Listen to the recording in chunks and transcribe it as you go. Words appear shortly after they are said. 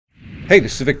Hey,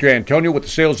 this is Victor Antonio with the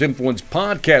Sales Influence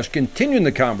Podcast, continuing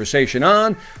the conversation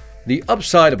on the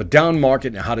upside of a down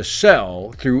market and how to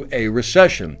sell through a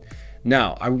recession.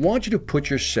 Now, I want you to put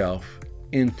yourself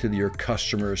into your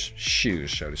customer's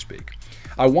shoes, so to speak.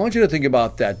 I want you to think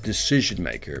about that decision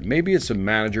maker. Maybe it's a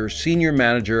manager, senior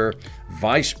manager,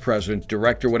 vice president,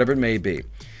 director, whatever it may be.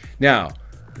 Now,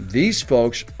 these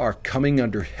folks are coming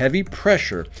under heavy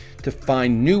pressure to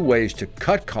find new ways to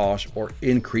cut costs or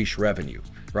increase revenue,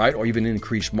 right? Or even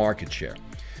increase market share.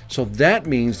 So that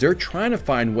means they're trying to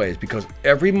find ways, because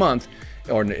every month,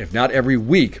 or if not every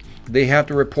week, they have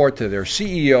to report to their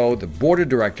CEO, the board of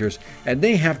directors, and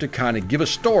they have to kind of give a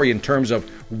story in terms of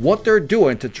what they're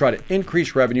doing to try to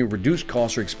increase revenue, reduce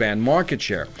costs, or expand market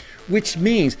share, which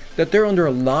means that they're under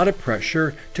a lot of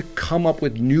pressure to come up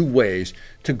with new ways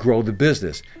to grow the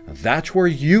business. That's where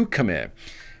you come in.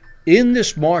 In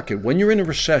this market, when you're in a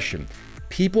recession,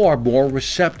 people are more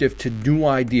receptive to new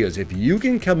ideas. If you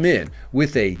can come in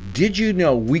with a, did you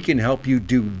know we can help you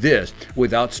do this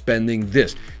without spending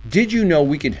this? Did you know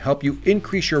we can help you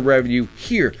increase your revenue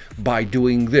here by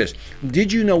doing this?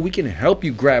 Did you know we can help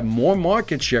you grab more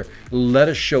market share? Let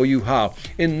us show you how.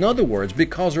 In other words,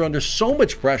 because they're under so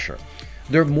much pressure,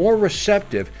 they're more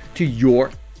receptive to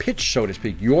your pitch, so to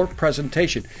speak, your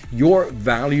presentation, your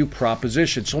value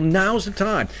proposition. So now's the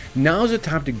time. Now's the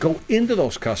time to go into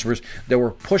those customers that were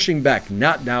pushing back.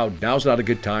 Not now. Now's not a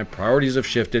good time. Priorities have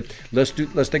shifted. Let's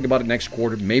think about it next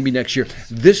quarter, maybe next year.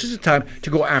 This is the time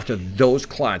to go after those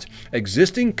clients.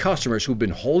 Existing customers who've been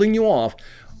holding you off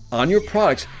on your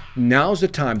products, now's the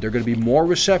time. They're going to be more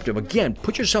receptive. Again,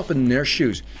 put yourself in their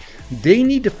shoes. They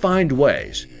need to find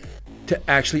ways to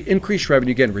actually increase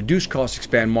revenue, again, reduce costs,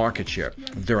 expand market share.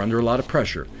 They're under a lot of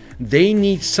pressure. They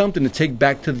need something to take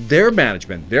back to their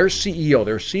management, their CEO,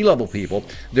 their C-level people,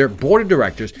 their board of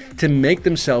directors, to make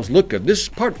themselves look good. This is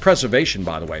part preservation,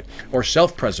 by the way, or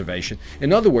self-preservation.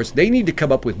 In other words, they need to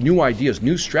come up with new ideas,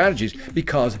 new strategies,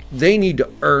 because they need to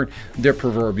earn their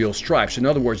proverbial stripes. In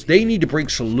other words, they need to bring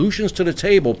solutions to the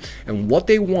table, and what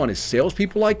they want is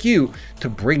salespeople like you to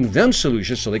bring them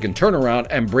solutions so they can turn around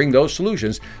and bring those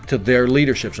solutions to their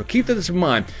leadership. So keep this in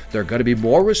mind. They're going to be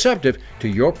more receptive to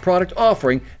your product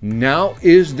offering. Now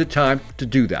is the time to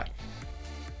do that.